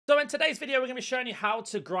So in today's video, we're going to be showing you how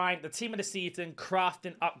to grind the Team of the Season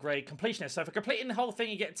Crafting Upgrade Completionist. So for completing the whole thing,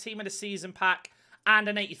 you get a Team of the Season pack and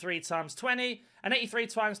an 83 times 20, an 83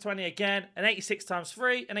 times 20 again, an 86 times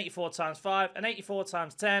 3, an 84 times 5, an 84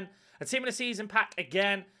 times 10, a Team of the Season pack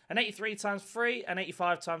again, an 83 times 3, an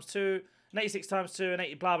 85 times 2, an 86 times 2, an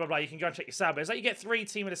 80 blah blah blah. You can go and check yourself. But it's like you get 3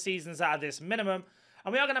 Team of the Seasons out of this minimum.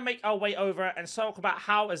 And we are going to make our way over and talk about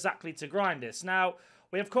how exactly to grind this. Now,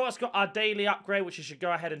 we of course got our daily upgrade, which you should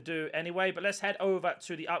go ahead and do anyway. But let's head over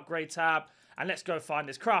to the upgrade tab and let's go find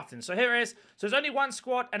this crafting. So here it is. So there's only one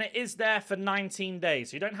squad and it is there for 19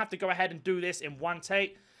 days. So you don't have to go ahead and do this in one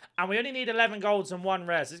take. And we only need 11 golds and 1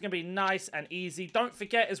 res. It's going to be nice and easy. Don't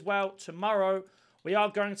forget as well, tomorrow we are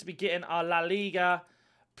going to be getting our La Liga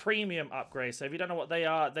premium upgrades. So if you don't know what they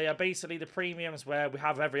are basically the premiums where we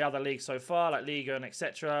have every other league so far, like Liga and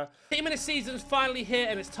etc. Team of the Season's finally here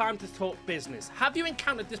and it's time to talk business. Have you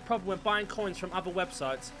encountered this problem when buying coins from other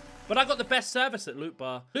websites? But I got the best service at Loot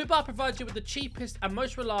Bar. Loot Bar provides you with the cheapest and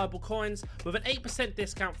most reliable coins with an 8%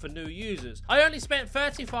 discount for new users. I only spent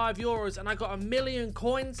 35 euros and I got 1 million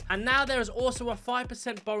coins, and now there is also a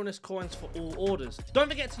 5% bonus coins for all orders. Don't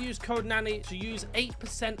forget to use code NANNY to use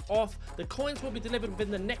 8% off. The coins will be delivered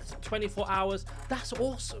within the next 24 hours. That's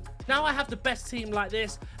awesome. Now I have the best team like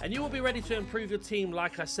this and you will be ready to improve your team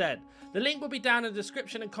like I said. The link will be down in the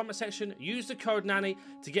description and comment section. Use the code NANNY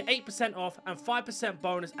to get 8% off and 5%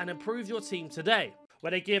 bonus and improve your team today.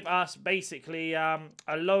 Where they give us basically a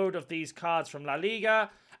load of these cards from La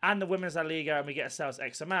Liga and the Women's La Liga, and we get ourselves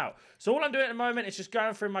X amount. So all I'm doing at the moment is just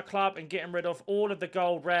going through my club and getting rid of all of the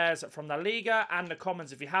gold rares from La Liga and the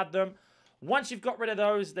commons if you had them. Once you've got rid of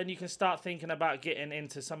those, then you can start thinking about getting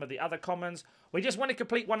into some of the other commons. We just want to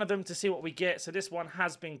complete one of them to see what we get. So this one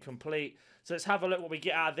has been complete. So let's have a look what we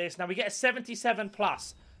get out of this. Now we get a 77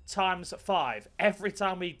 plus times 5 every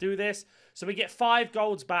time we do this. So we get 5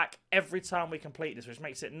 golds back every time we complete this, which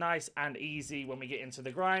makes it nice and easy when we get into the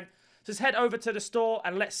grind. So let's head over to the store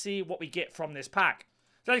and let's see what we get from this pack.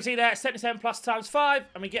 So you can see there, 77 plus times 5,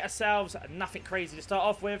 and we get ourselves nothing crazy to start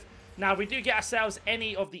off with. Now, we do get ourselves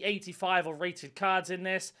any of the 85 or rated cards in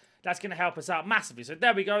this. That's going to help us out massively. So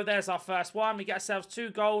there we go. There's our first one. We get ourselves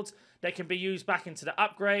 2 golds that can be used back into the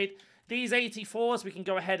upgrade. These 84s, we can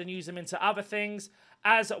go ahead and use them into other things,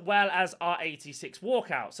 as well as our 86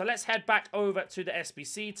 walkout. So let's head back over to the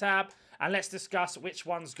SBC tab and let's discuss which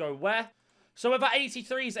ones go where. So with our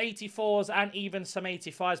 83s, 84s, and even some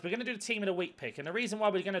 85s, we're going to do the Team of the Week pick. And the reason why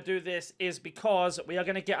we're going to do this is because we are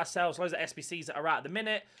going to get ourselves loads of SBCs that are out at the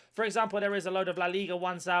minute. For example, there is a load of La Liga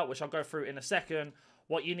ones out, which I'll go through in a second,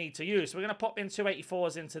 what you need to use. So we're going to pop in 2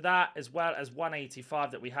 84s into that, as well as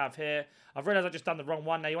 185 that we have here. I've realized I've just done the wrong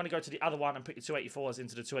one. Now you want to go to the other one and put your 2 84s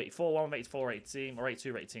into the 284 one, 84 rated team, or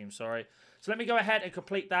 82 rated team, sorry. So let me go ahead and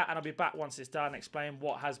complete that, and I'll be back once it's done and explain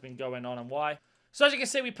what has been going on and why. So as you can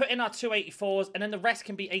see, we put in our 284s, and then the rest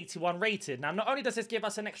can be 81 rated. Now, not only does this give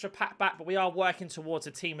us an extra pack back, but we are working towards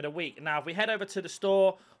a Team of the Week. Now, if we head over to the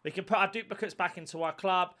store, we can put our duplicates back into our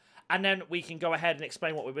club, and then we can go ahead and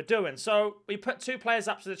explain what we were doing. So we put 2 players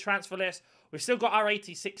up to the transfer list. We've still got our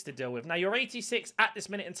 86 to deal with. Now, your 86 at this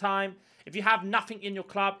minute in time, if you have nothing in your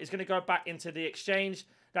club, is going to go back into the exchange.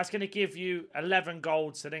 That's going to give you 11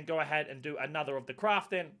 golds, so then go ahead and do another of the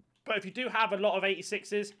crafting. But if you do have a lot of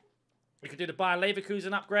 86s, you can do the Bayer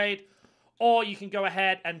Leverkusen upgrade, or you can go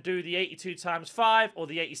ahead and do the 82 times 5 or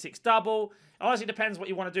the 86 double. It honestly depends what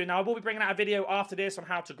you want to do. Now, I will be bringing out a video after this on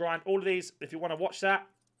how to grind all of these if you want to watch that.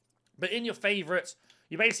 But in your favorites,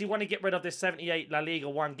 you basically want to get rid of this 78 La Liga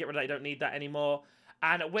one. Get rid of that. You don't need that anymore.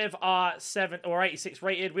 And with our 7 or 86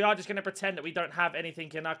 rated, we are just going to pretend that we don't have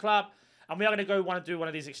anything in our club. And we are going to want to do one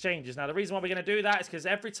of these exchanges. Now, the reason why we're going to do that is because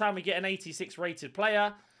every time we get an 86 rated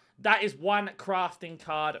player, that is 1 crafting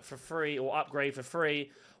card for free or upgrade for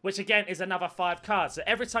free, which again is another 5 cards. So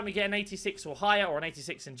every time you get an 86 or higher, or an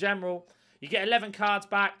 86 in general, you get 11 cards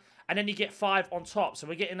back, and then you get 5 on top. So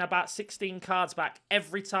we're getting about 16 cards back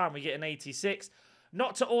every time we get an 86.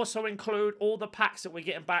 Not to also include all the packs that we're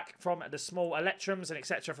getting back from the small Electrums and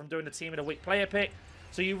etc. from doing the Team of the Week player pick.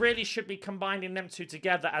 So you really should be combining them 2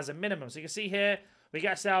 together as a minimum. So you can see here, we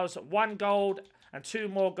get ourselves 1 gold and 2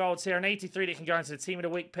 more golds here. An 83 that can go into the Team of the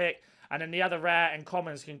Week pick. And then the other rare and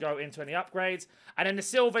commons can go into any upgrades. And then the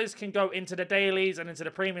silvers can go into the dailies and into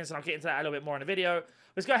the premiums. And I'll get into that a little bit more in the video.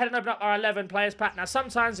 Let's go ahead and open up our 11 players pack. Now,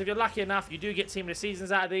 sometimes if you're lucky enough, you do get Team of the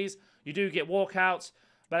Seasons out of these. You do get walkouts.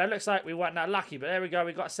 But it looks like we weren't that lucky. But there we go.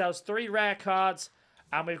 We've got ourselves 3 rare cards.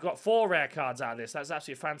 And we've got 4 rare cards out of this. That's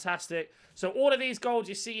absolutely fantastic. So all of these golds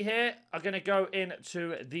you see here are going to go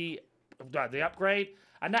into the upgrade.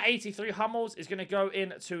 And that 83 Hummels is going to go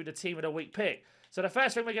into the Team of the Week pick. So the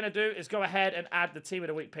first thing we're going to do is go ahead and add the team of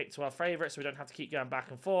the week pick to our favorite, so we don't have to keep going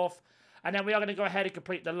back and forth. And then we are going to go ahead and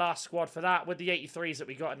complete the last squad for that with the 83s that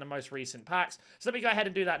we got in the most recent packs. So let me go ahead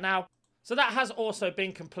and do that now. So that has also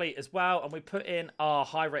been complete as well, and we put in our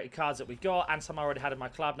high-rated cards that we got, and some I already had in my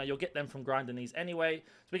club. Now, you'll get them from grinding these anyway.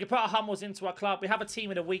 So we can put our Hummels into our club. We have a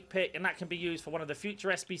team of the week pick, and that can be used for one of the future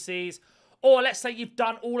SBCs. Or let's say you've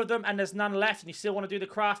done all of them and there's none left and you still want to do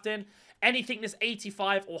the crafting. Anything that's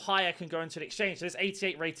 85 or higher can go into the exchange. So this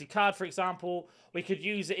 88 rated card, for example, we could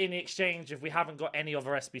use it in the exchange if we haven't got any other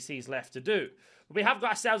SBCs left to do. But we have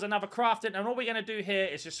got ourselves another crafting, and all we're going to do here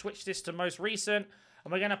is just switch this to most recent,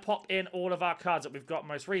 and we're going to pop in all of our cards that we've got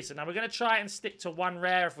most recent. Now we're going to try and stick to one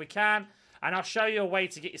rare if we can, and I'll show you a way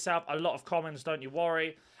to get yourself a lot of commons, don't you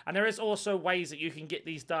worry. And there is also ways that you can get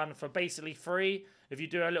these done for basically free if you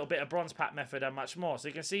do a little bit of bronze pack method and much more. So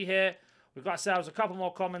you can see here, we've got ourselves a couple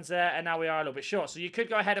more commons there, and now we are a little bit short. So you could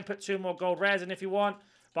go ahead and put 2 more gold rares in if you want,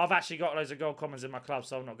 but I've actually got loads of gold commons in my club,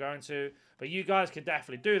 so I'm not going to. But you guys could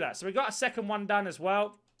definitely do that. So we got a second one done as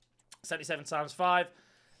well, 77 times 5.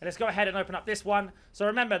 And let's go ahead and open up this one. So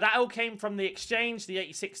remember, that all came from the exchange, the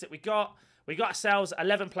 86 that we got. We got ourselves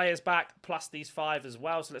 11 players back, plus these 5 as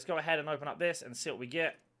well. So let's go ahead and open up this and see what we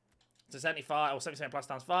get. So 75, or 77 plus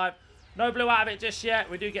times 5. No blue out of it just yet.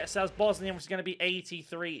 We do get ourselves Bosnian, which is going to be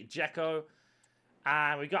 83 Dzeko.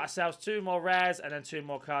 And we got ourselves 2 more rares and then 2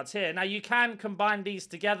 more cards here. Now, you can combine these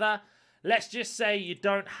together. Let's just say you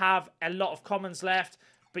don't have a lot of commons left,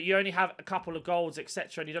 but you only have a couple of golds,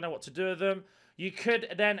 etc., and you don't know what to do with them. You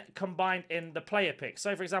could then combine in the player picks.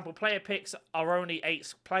 So, for example, player picks are only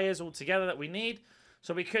 8 players altogether that we need.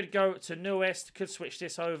 So we could go to newest, could switch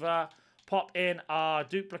this over, pop in our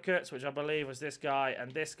duplicates, which I believe was this guy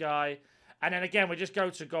and this guy. And then again, we just go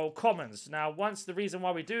to gold commons. Now, the reason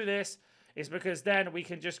why we do this is because then we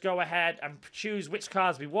can just go ahead and choose which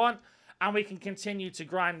cards we want, and we can continue to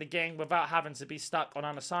grind the game without having to be stuck on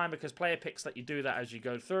unassigned, because player picks let you do that as you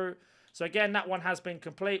go through. So again, that one has been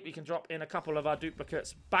complete. We can drop in a couple of our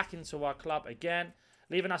duplicates back into our club again,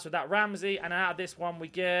 leaving us with that Ramsey. And out of this one, we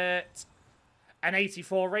get an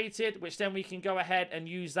 84 rated, which then we can go ahead and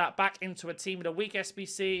use that back into a Team of the Week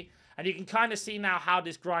SBC. And you can kind of see now how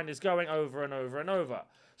this grind is going over and over and over.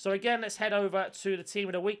 So again, let's head over to the Team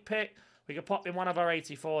of the Week pick. We can pop in one of our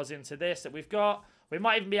 84s into this that we've got. We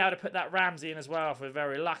might even be able to put that Ramsey in as well if we're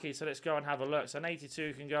very lucky. So let's go and have a look. So an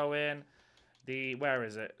 82 can go in. Where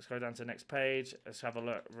is it? Let's go down to the next page. Let's have a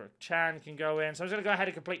look. Chan can go in. So I'm just going to go ahead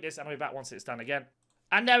and complete this, and I'll be back once it's done again.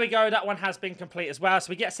 And there we go. That one has been complete as well.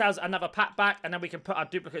 So we get ourselves another pack back, and then we can put our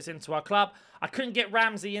duplicates into our club. I couldn't get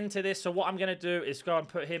Ramsey into this, so what I'm going to do is go and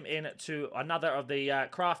put him into another of the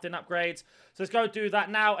crafting upgrades. So let's go do that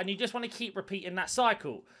now, and you just want to keep repeating that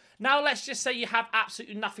cycle. Now, let's just say you have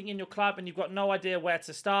absolutely nothing in your club and you've got no idea where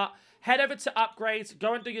to start. Head over to upgrades,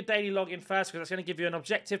 go and do your daily login first, because that's going to give you an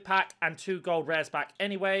objective pack and 2 gold rares back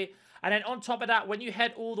anyway. And then on top of that, when you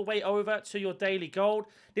head all the way over to your daily gold,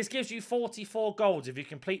 this gives you 44 golds if you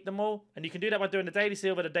complete them all. And you can do that by doing the daily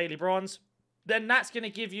silver, the daily bronze. Then that's going to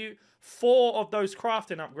give you 4 of those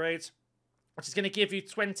crafting upgrades, which is going to give you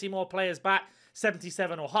 20 more players back,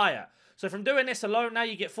 77 or higher. So from doing this alone now,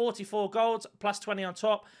 you get 44 golds plus 20 on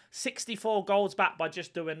top, 64 golds back by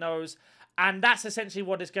just doing those. And that's essentially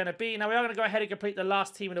what it's going to be. Now, we are going to go ahead and complete the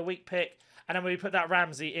last Team of the Week pick, and then we put that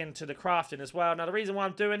Ramsey into the crafting as well. Now, the reason why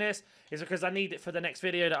I'm doing this is because I need it for the next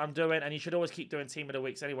video that I'm doing, and you should always keep doing Team of the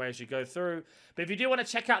Weeks anyway as you go through. But if you do want to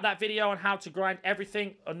check out that video on how to grind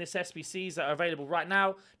everything on this SBCs that are available right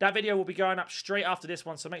now, that video will be going up straight after this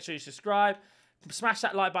one, so make sure you subscribe. Smash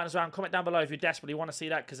that like button as well, and comment down below if you desperately want to see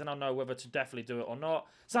that, because then I'll know whether to definitely do it or not.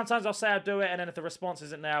 Sometimes I'll say I'll do it, and then if the response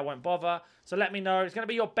isn't there, I won't bother. So let me know. It's going to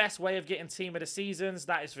be your best way of getting Team of the Seasons,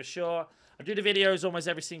 that is for sure. I do the videos almost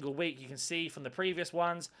every single week, you can see from the previous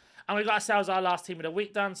ones. And we've got ourselves our last Team of the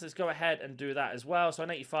Week done, so let's go ahead and do that as well. So an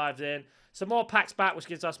 85's in. Some more packs back, which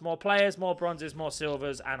gives us more players, more bronzes, more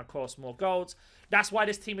silvers, and of course more golds. That's why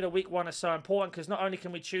this Team of the Week one is so important, because not only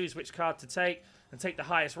can we choose which card to take and take the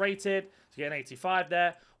highest rated, to get an 85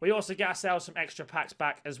 there, we also get ourselves some extra packs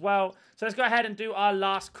back as well. So let's go ahead and do our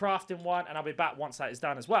last crafting one, and I'll be back once that is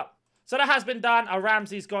done as well. So that has been done. Our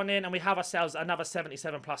Ramsey's gone in, and we have ourselves another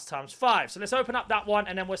 77 plus times 5. So let's open up that one,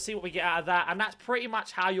 and then we'll see what we get out of that. And that's pretty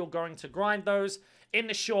much how you're going to grind those in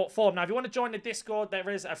the short form. Now, if you want to join the Discord, there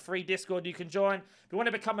is a free Discord you can join. If you want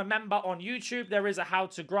to become a member on YouTube, there is a how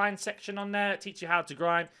to grind section on there. Teach you how to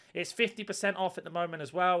grind. It's 50% off at the moment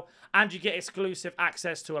as well. And you get exclusive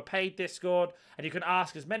access to a paid Discord. And you can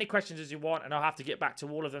ask as many questions as you want, and I'll have to get back to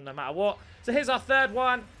all of them no matter what. So here's our third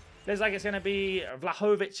one. Looks like it's going to be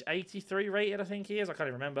Vlahovic 83 rated, I think he is. I can't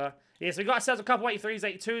even remember. Yeah, so we got ourselves a couple 83s,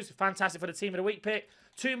 82s. Fantastic for the Team of the Week pick.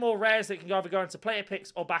 2 more rares that can either go into player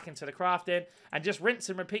picks or back into the crafting. And just rinse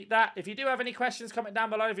and repeat that. If you do have any questions, comment down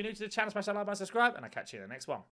below. If you're new to the channel, smash that like button, subscribe, and I'll catch you in the next one.